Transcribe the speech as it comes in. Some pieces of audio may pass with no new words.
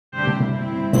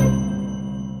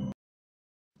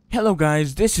Hello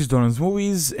guys, this is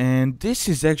Doronsmovies, and this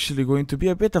is actually going to be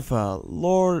a bit of a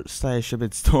lore slash a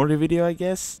bit story video, I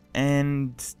guess.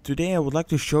 And today I would like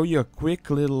to show you a quick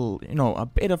little, a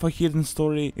bit of a hidden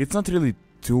story. It's not really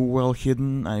too well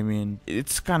hidden. I mean,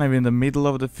 it's kind of in the middle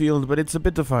of the field, but it's a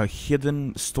bit of a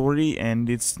hidden story, and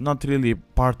it's not really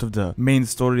part of the main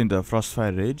story in the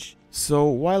Frostfire Ridge. So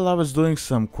while I was doing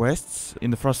some quests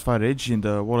in the Frostfire Ridge in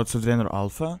the Warlords of Draenor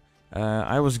Alpha,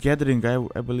 I was gathering,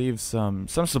 I believe, some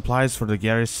supplies for the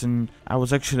garrison. I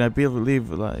believe,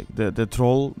 like, the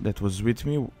troll that was with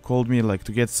me called me, like,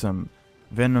 to get some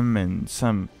venom and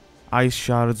some ice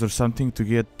shards or something to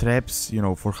get traps,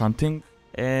 for hunting.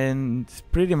 And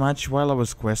pretty much while I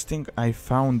was questing, I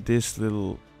found this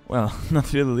little, well,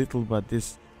 not really little, but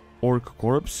this orc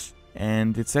corpse.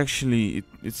 And it's actually,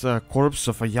 it's a corpse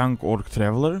of a young orc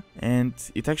traveler, and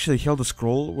it actually held a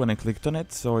scroll when I clicked on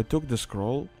it, so I took the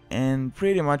scroll. And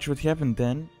pretty much what happened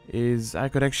then is I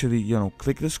could actually,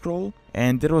 click the scroll,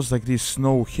 and there was like this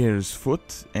snow hare's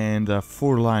foot and a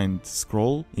four-lined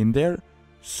scroll in there.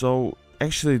 So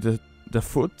actually the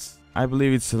foot, I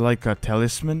believe it's like a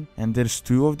talisman, and there's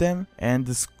two of them, and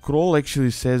the scroll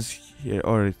actually says here,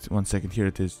 one second, here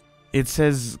it is. It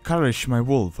says, "Courage, my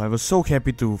wolf, I was so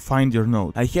happy to find your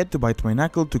note. I had to bite my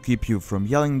knuckle to keep you from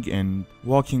yelling and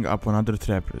walking up on other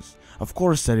trappers. Of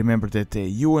course I remember that day,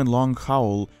 you and Long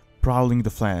Howl prowling the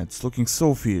flats, looking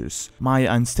so fierce. My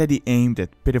unsteady aim,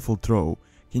 that pitiful throw.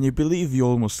 Can you believe we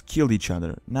almost killed each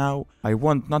other? Now, I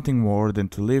want nothing more than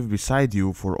to live beside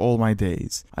you for all my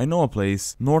days. I know a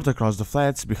place, north across the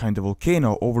flats, behind the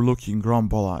volcano overlooking Grom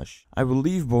Bolash. I will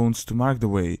leave bones to mark the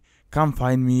way. Come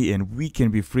find me and we can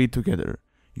be free together.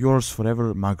 Yours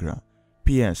forever, Magra.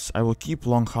 P.S. I will keep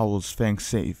Long Howl's fang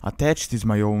safe. Attached is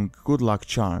my own good luck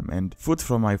charm and food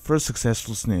from my first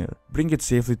successful snare. Bring it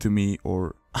safely to me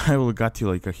or I will gut you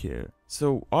like a hare."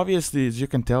 So obviously, as you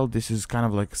can tell, this is kind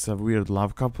of like a weird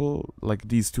love couple, like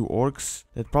these two orcs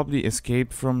that probably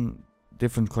escaped from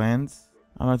different clans.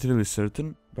 I'm not really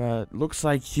certain, but looks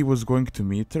like he was going to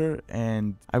meet her,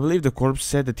 and I believe the corpse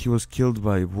said that he was killed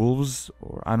by wolves,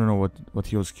 or I don't know what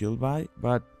he was killed by,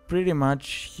 but pretty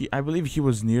much I believe he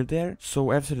was near there.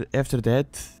 So after that,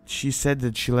 she said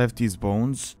that she left these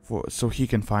bones so he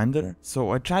can find her.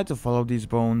 So I tried to follow these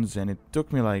bones, and it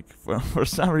took me like for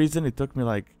some reason it took me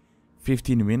like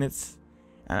 15 minutes.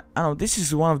 I don't know, this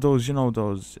is one of those,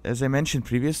 those, as I mentioned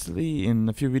previously in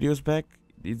a few videos back,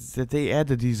 it's that they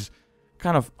added these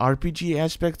kind of RPG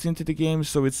aspects into the game,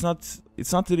 so it's not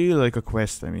really like a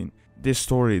quest. I mean, this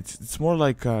story, it's more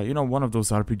like one of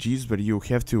those RPGs where you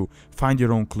have to find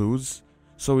your own clues.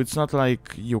 So it's not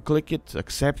like you click it,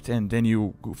 accept, and then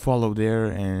you follow there,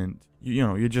 and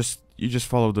you just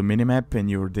follow the minimap and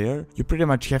you're there. You pretty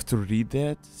much have to read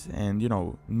that, and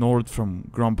north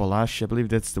from Grompalash, I believe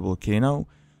that's the volcano.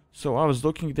 So I was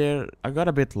looking there, I got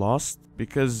a bit lost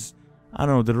because I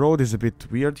don't know, the road is a bit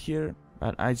weird here,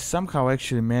 but I somehow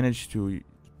actually managed to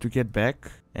get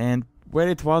back. And where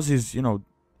it was is,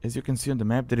 as you can see on the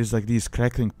map, there is like these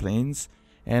crackling plains,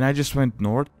 and I just went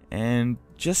north, and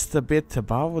just a bit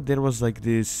above there was like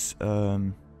this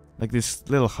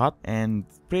little hut, and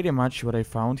pretty much what I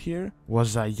found here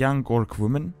was a young orc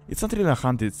woman. It's not really a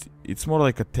hut, it's more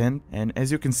like a tent, and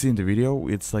as you can see in the video,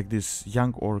 it's like this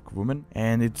young orc woman,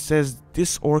 and it says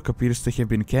this orc appears to have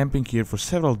been camping here for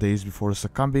several days before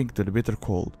succumbing to the bitter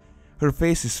cold. Her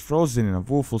face is frozen in a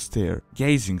woeful stare,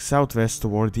 gazing southwest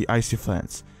toward the icy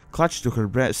flats. Clutched to her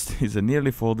breast is a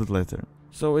nearly folded letter.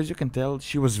 So as you can tell,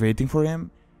 she was waiting for him,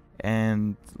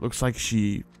 and looks like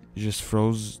she just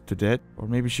froze to death, or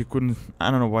maybe she couldn't,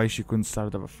 I don't know why she couldn't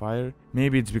start up a fire.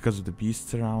 Maybe it's because of the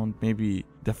beasts around, maybe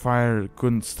the fire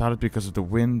couldn't start because of the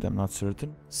wind, I'm not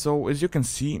certain. So as you can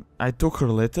see, I took her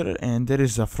letter, and there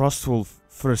is a Frostwolf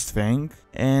first fang,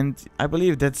 and I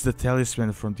believe that's the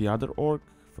talisman from the other orc,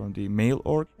 from the male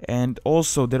orc, and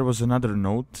also there was another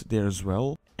note there as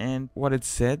well. And what it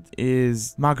said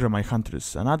is, "Magra, my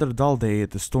huntress, another dull day at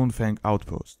the Stonefang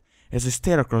outpost. As I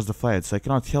stare across the flats, I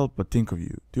cannot help but think of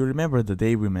you. Do you remember the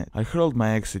day we met? I hurled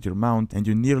my axe at your mount, and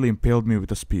you nearly impaled me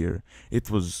with a spear.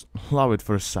 It was love at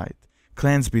first sight.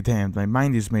 Clans be damned, my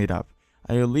mind is made up.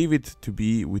 I'll leave it to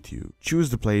be with you.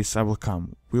 Choose the place, I will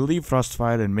come. We'll leave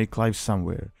Frostfire and make life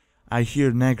somewhere. I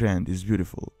hear Nagrand is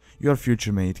beautiful. Your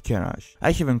future mate, Karash.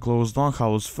 I have enclosed Long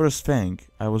Howl's first fang.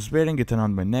 I was wearing it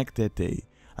around my neck that day.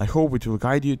 I hope it will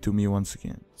guide you to me once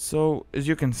again." So as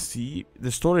you can see,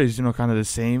 the story is kind of the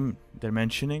same.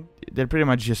 They're pretty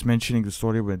much just mentioning the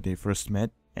story when they first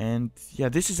met. And yeah,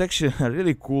 this is actually a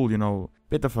really cool,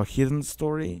 bit of a hidden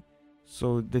story,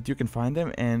 so that you can find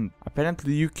them. And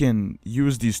apparently you can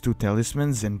use these two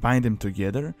talismans and bind them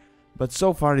together, But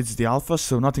so far it's the alpha,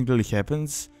 so nothing really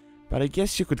happens. But I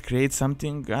guess you could create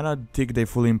something. I don't think they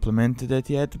fully implemented it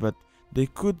yet, but they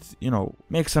could, you know,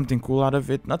 make something cool out of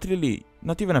it. Not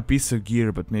even a piece of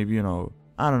gear, but maybe, you know,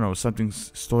 I don't know, something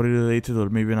story related, or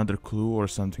maybe another clue or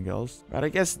something else. But I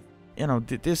guess, you know,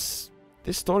 this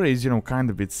story is, you know, kind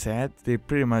of a bit sad.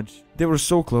 They were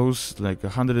so close, like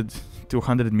 100 to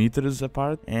 100 meters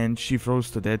apart, and she froze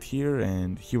to death here,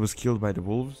 and he was killed by the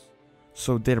wolves.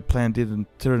 So their plan didn't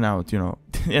turn out, you know,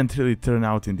 didn't really turn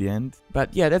out in the end.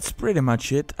 But yeah, that's pretty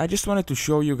much it. I just wanted to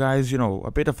show you guys, you know,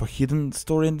 a bit of a hidden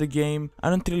story in the game. I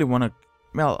don't really want to,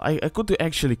 well, I could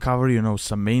actually cover, you know,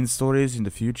 some main stories in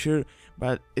the future,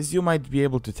 but as you might be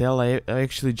able to tell, I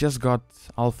actually just got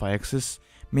alpha access,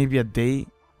 maybe a day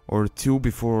or two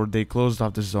before they closed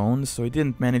off the zone, so I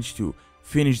didn't manage to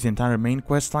finish the entire main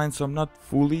quest line, so I'm not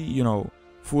fully, you know,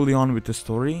 fully on with the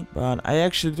story. But I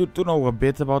actually do know a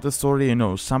bit about the story, you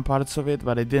know, some parts of it,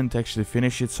 but I didn't actually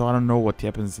finish it, so I don't know what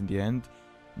happens in the end.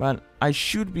 But I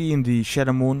should be in the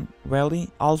Shadow Moon Valley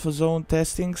Alpha Zone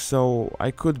testing, so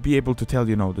I could be able to tell,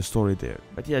 you know, the story there.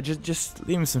 But yeah, just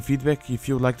leave me some feedback if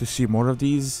you'd like to see more of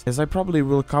these, as I probably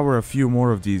will cover a few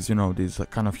more of these, you know, these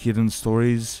kind of hidden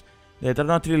stories that are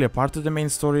not really a part of the main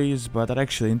stories, but are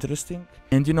actually interesting.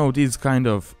 And you know, these kind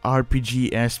of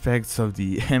RPG aspects of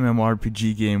the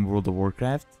MMORPG game World of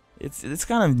Warcraft, it's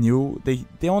kind of new.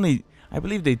 They only, I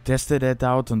believe they tested it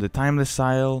out on the Timeless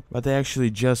Isle, but they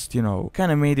actually just, you know,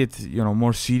 kind of made it, you know,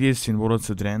 more serious in Warlords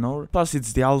of Draenor. Plus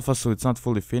it's the alpha, so it's not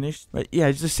fully finished. But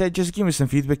yeah, just give me some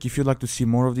feedback if you'd like to see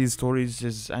more of these stories,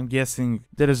 as I'm guessing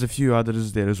there is a few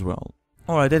others there as well.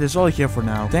 Alright, that is all I have for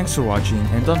now. Thanks for watching,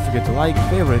 and don't forget to like,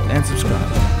 favorite, and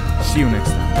subscribe. See you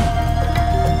next time.